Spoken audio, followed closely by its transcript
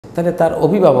তাহলে তার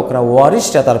অভিভাবকরা,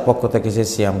 ওয়ারিশরা তার পক্ষ থেকে সেই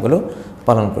সিয়ামগুলো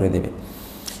পালন করে দেবে।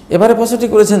 এবারে প্রশ্নটি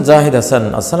করেছেন জাহিদ হাসান।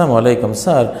 আসসালামু আলাইকুম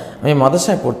স্যার, আমি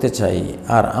মাদ্রাসায় পড়তে চাই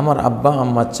আর আমার আব্বা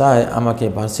আম্মা চায় আমাকে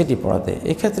ভার্সিটি পড়াতে,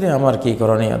 এক্ষেত্রে আমার কী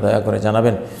করণীয় দয়া করে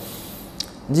জানাবেন।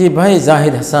 জি ভাই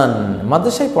জাহিদ হাসান,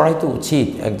 মাদ্রাসায় পড়াই তো উচিত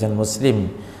একজন মুসলিম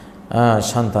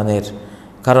সন্তানের,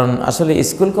 কারণ আসলে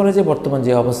স্কুল কলেজে বর্তমান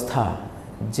যে অবস্থা,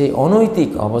 যে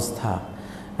অনৈতিক অবস্থা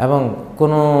এবং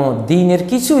কোনো দিনের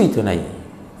কিছুই তো নাই,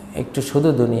 একটু শুধু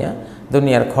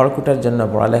দুনিয়ার খড়কুটার জন্য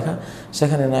পড়ালেখা,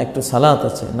 সেখানে না একটু সালাত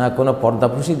আছে, না কোনো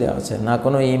পর্দাফুসি দেওয়া আছে, না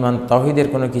কোনো ঈমান তাওহীদের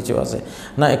কোনো কিছু আছে,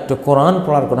 না একটু কোরআন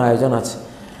পড়ার কোনো আয়োজন আছে।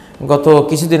 গত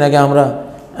কিছুদিন আগে আমরা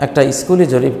একটা স্কুলে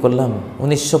জরিপ করলাম,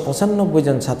 1995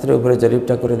 জন ছাত্রের উপরে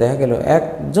জরিপটা করে দেখা গেল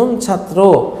একজন ছাত্র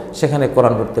সেখানে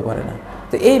কোরআন পড়তে পারে না।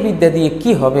 তো এই বিদ্যা দিয়ে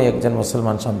কি হবে একজন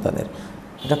মুসলমান সন্তানের?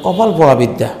 এটা কপাল পড়া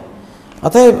বিদ্যা।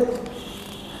 অতএব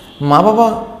মা বাবা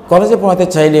কলেজে পড়াতে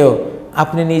চাইলেও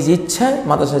আপনি নিজ ইচ্ছায়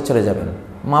মাদ্রাসায় চলে যাবেন,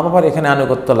 মা বাবার এখানে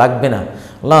আনুগত্য লাগবে না।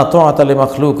 লা তাআতা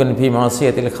লিমাখলুকিন ফি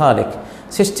মাসিয়াতিল খালিক,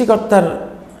 সৃষ্টিকর্তার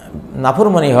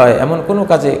নাফরমানি হয় এমন কোনো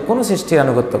কাজে কোনো সৃষ্টির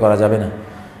আনুগত্য করা যাবে না।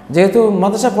 যেহেতু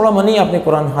মাদ্রাসা পড়া মানেই আপনি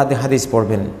কোরআন হাদিস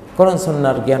পড়বেন, কোরআন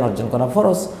সুন্নাহর জ্ঞান অর্জন করা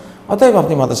ফরজ, অতএব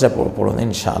আপনি মাদ্রাসায় পড়ুন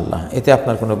ইনশাআল্লাহ, এতে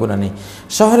আপনার কোনো গুনাহ নেই।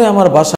 শহরে আমার বাসা